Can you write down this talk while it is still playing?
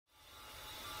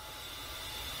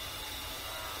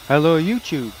Hello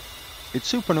YouTube,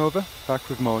 it's Supernova back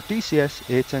with more DCS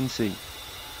A-10C.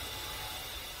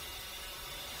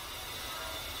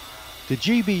 The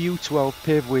GBU-12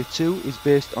 Paveway 2 is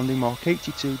based on the Mark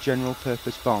 82 general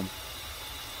purpose bomb.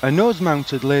 A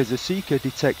nose-mounted laser seeker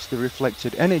detects the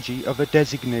reflected energy of a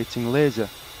designating laser,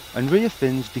 and rear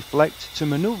fins deflect to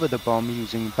maneuver the bomb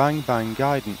using bang-bang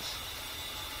guidance.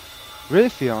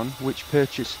 Raytheon, which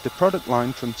purchased the product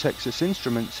line from Texas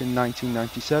Instruments in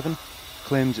 1997,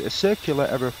 claims a circular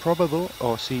error probable,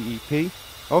 or CEP,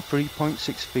 of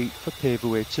 3.6 feet for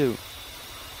Paveway 2.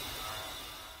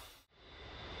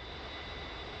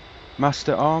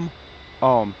 Master arm,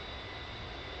 arm.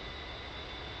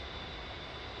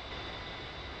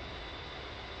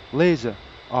 Laser,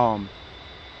 arm.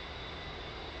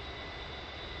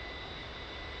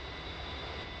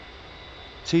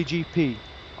 TGP,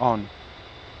 on.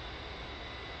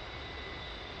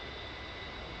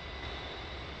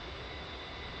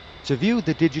 To view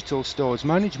the Digital Stores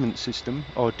Management System,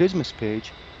 or DSMS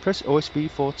page, press OSB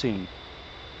 14.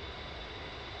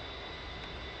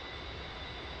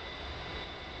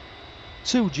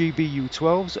 Two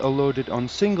GBU-12s are loaded on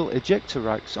single ejector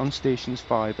racks on stations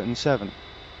 5 and 7,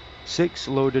 6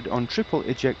 loaded on triple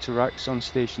ejector racks on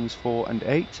stations 4 and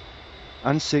 8,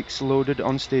 and 6 loaded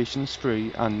on stations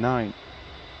 3 and 9.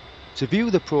 To view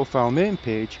the profile main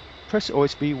page, press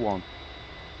OSB 1.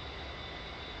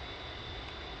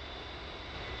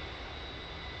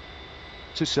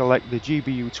 To select the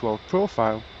GBU-12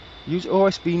 profile, use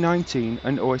OSB 19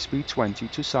 and OSB 20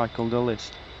 to cycle the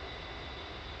list.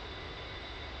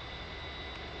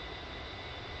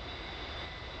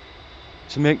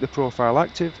 To make the profile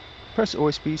active, press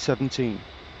OSB 17.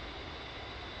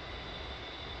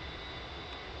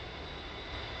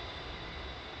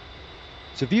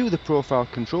 To view the profile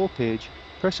control page,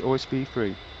 press OSB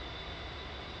 3.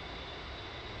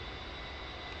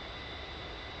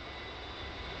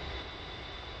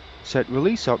 Set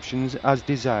release options as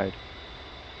desired.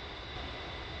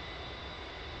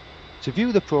 To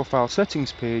view the profile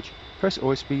settings page, press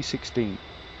OSB 16.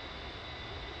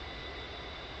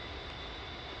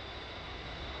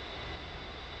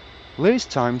 Laser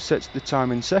time sets the time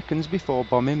in seconds before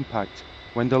bomb impact,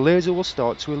 when the laser will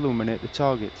start to illuminate the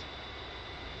target.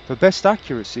 For best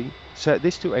accuracy, set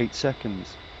this to 8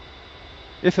 seconds.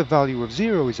 If a value of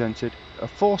 0 is entered, a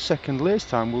 4-second laser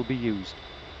time will be used.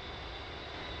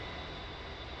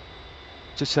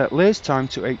 To set laser time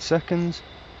to 8 seconds,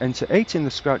 enter 8 in the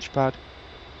scratch pad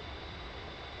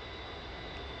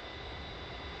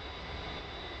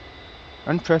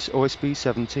and press OSB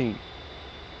 17.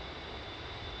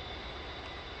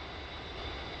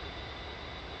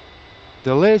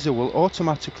 The laser will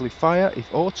automatically fire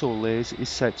if auto laser is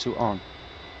set to on.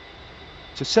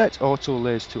 To set auto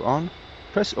laser to on,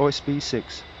 press OSB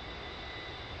 6.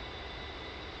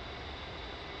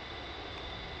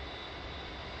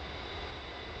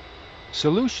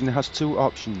 Solution has two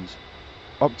options: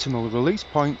 optimal release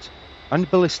point and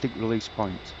ballistic release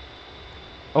point.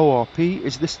 ORP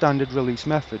is the standard release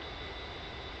method.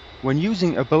 When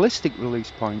using a ballistic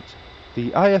release point, the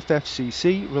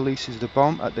IFFCC releases the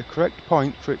bomb at the correct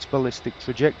point for its ballistic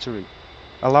trajectory,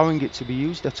 allowing it to be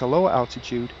used at a lower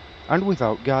altitude and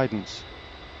without guidance.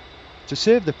 To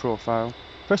save the profile,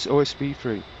 press OSB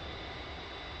 3.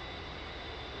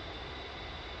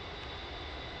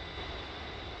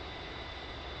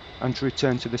 And to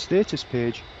return to the status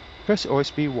page, press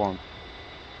OSB 1.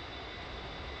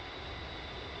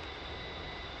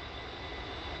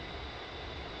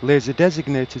 Laser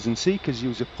designators and seekers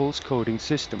use a pulse coding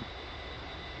system.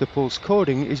 The pulse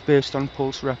coding is based on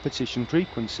pulse repetition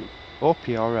frequency, or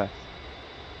PRF.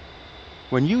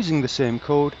 When using the same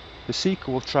code, the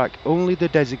seeker will track only the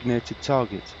designated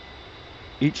target.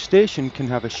 Each station can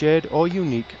have a shared or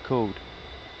unique code.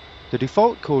 The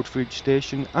default code for each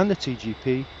station and the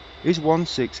TGP is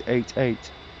 1688.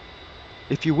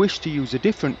 If you wish to use a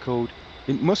different code,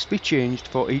 it must be changed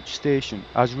for each station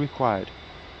as required.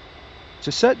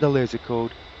 To set the laser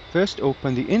code, first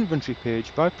open the inventory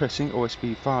page by pressing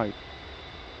OSB 5.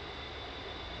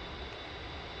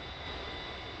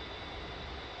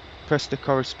 Press the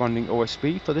corresponding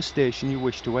OSB for the station you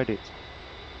wish to edit.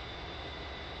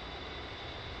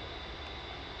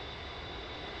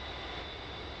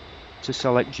 To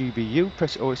select GBU,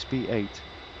 press OSB 8.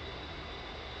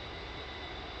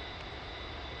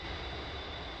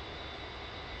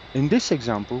 In this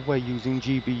example, we're using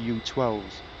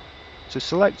GBU-12s. To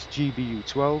select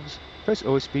GBU-12s, press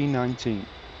OSB 19.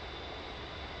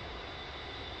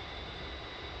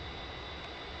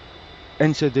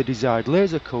 Enter the desired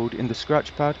laser code in the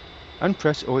scratch pad and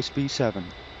press OSB 7.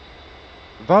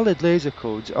 Valid laser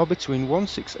codes are between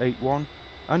 1681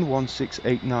 and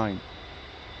 1689.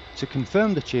 To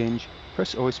confirm the change,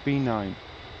 press OSB 9.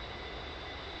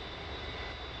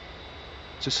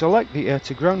 To select the air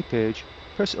to ground page,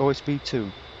 press OSB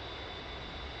 2.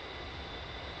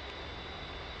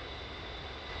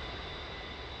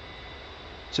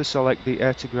 To select the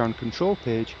air to ground control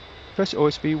page, press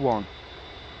OSB 1.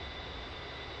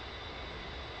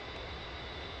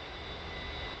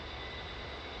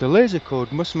 The laser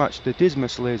code must match the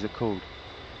Dismas laser code.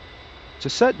 To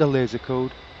set the laser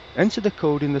code, enter the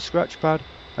code in the scratch pad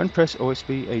and press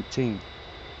OSB 18.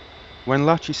 When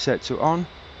latch is set to on,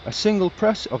 a single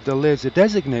press of the laser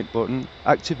designate button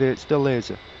activates the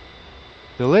laser.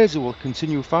 The laser will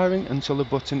continue firing until the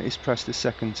button is pressed a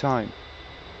second time.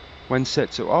 When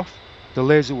set to off, the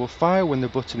laser will fire when the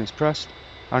button is pressed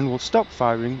and will stop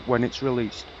firing when it's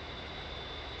released.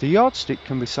 The yardstick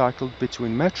can be cycled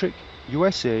between metric,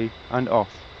 USA and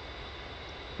off.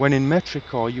 When in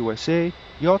metric or USA,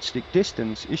 yardstick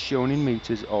distance is shown in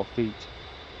meters or feet.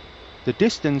 The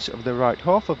distance of the right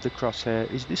half of the crosshair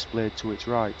is displayed to its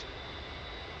right.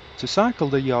 To cycle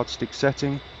the yardstick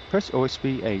setting, press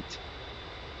OSB 8.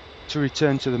 To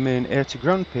return to the main air to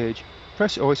ground page,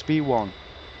 press OSB 1.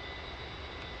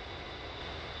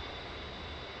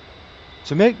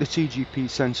 To make the TGP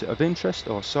sensor of interest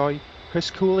or SOI, press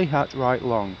Coolie Hat right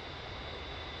long.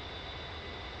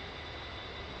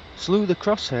 Slew the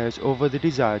crosshairs over the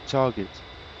desired target.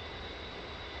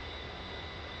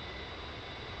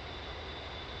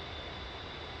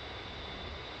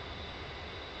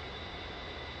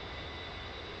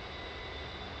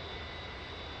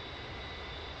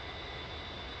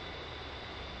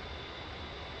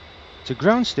 To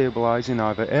ground stabilize in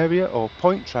either area or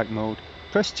point track mode,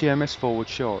 press TMS forward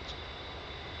short.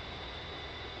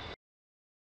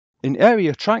 In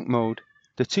area track mode,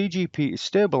 the TGP is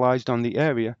stabilized on the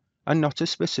area and not a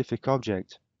specific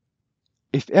object.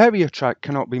 If area track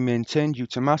cannot be maintained due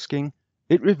to masking,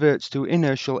 it reverts to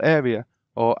inertial area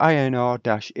or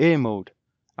INR-A mode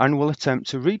and will attempt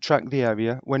to retrack the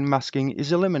area when masking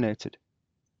is eliminated.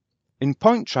 In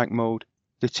point track mode,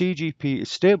 the TGP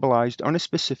is stabilized on a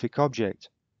specific object.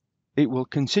 It will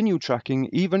continue tracking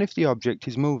even if the object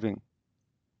is moving.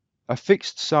 A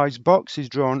fixed size box is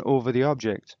drawn over the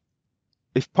object.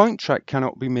 If point track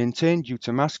cannot be maintained due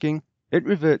to masking, it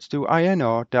reverts to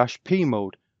INR-P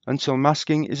mode until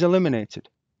masking is eliminated,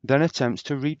 then attempts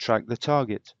to retrack the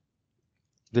target.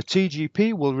 The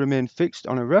TGP will remain fixed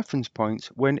on a reference point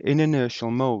when in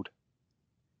inertial mode.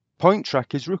 Point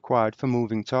track is required for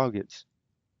moving targets.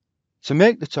 To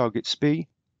make the target SPI,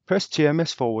 press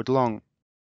TMS forward long.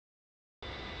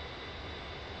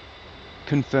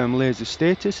 Confirm laser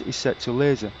status is set to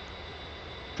laser.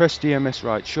 Press DMS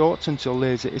right short until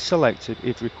laser is selected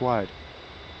if required.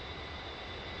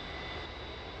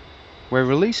 We're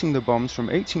releasing the bombs from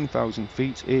 18,000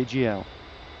 feet AGL.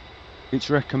 It's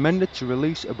recommended to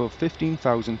release above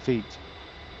 15,000 feet.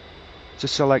 To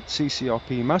select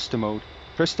CCRP Master Mode,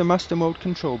 press the Master Mode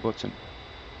control button.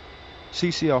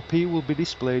 CCRP will be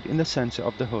displayed in the center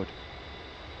of the HUD.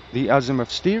 The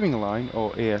azimuth steering line,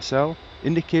 or ASL,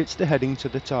 indicates the heading to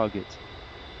the target.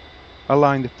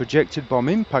 Align the projected bomb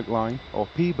impact line, or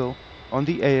PBIL, on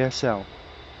the ASL.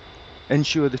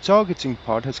 Ensure the targeting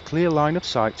pod has clear line of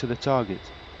sight to the target.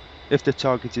 If the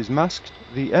target is masked,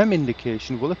 the M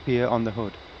indication will appear on the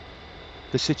HUD.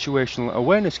 The situational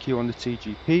awareness queue on the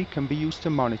TGP can be used to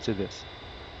monitor this.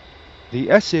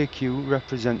 The SA queue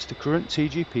represents the current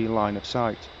TGP line of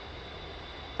sight.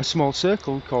 A small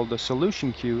circle called the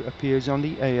solution queue appears on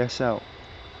the ASL.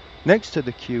 Next to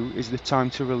the queue is the time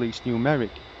to release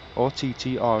numeric, or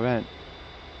TTRN.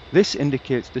 This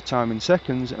indicates the time in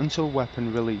seconds until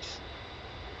weapon release.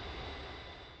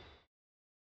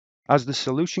 As the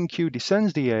solution queue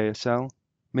descends the ASL,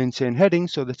 maintain heading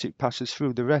so that it passes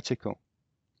through the reticle.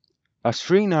 As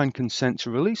 3.9 consent to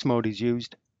release mode is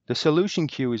used, the solution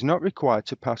queue is not required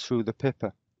to pass through the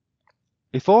pipper.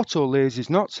 If auto laser is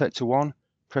not set to on,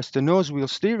 press the nose wheel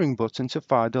steering button to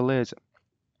fire the laser.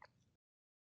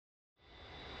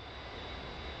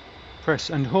 Press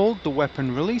and hold the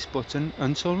weapon release button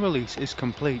until release is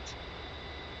complete.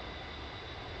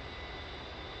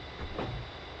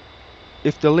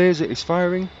 If the laser is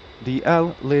firing, the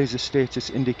L laser status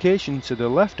indication to the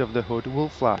left of the HUD will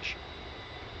flash.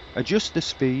 Adjust the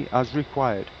SPI as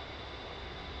required.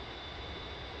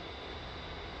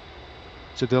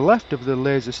 To the left of the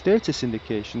laser status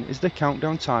indication is the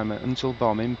countdown timer until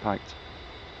bomb impact.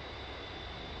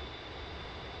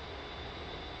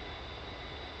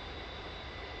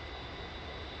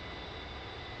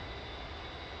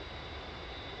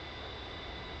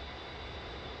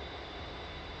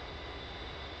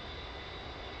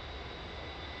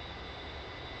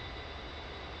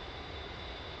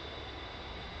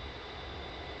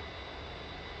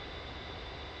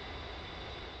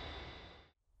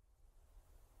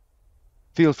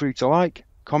 Feel free to like,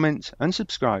 comment and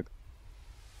subscribe.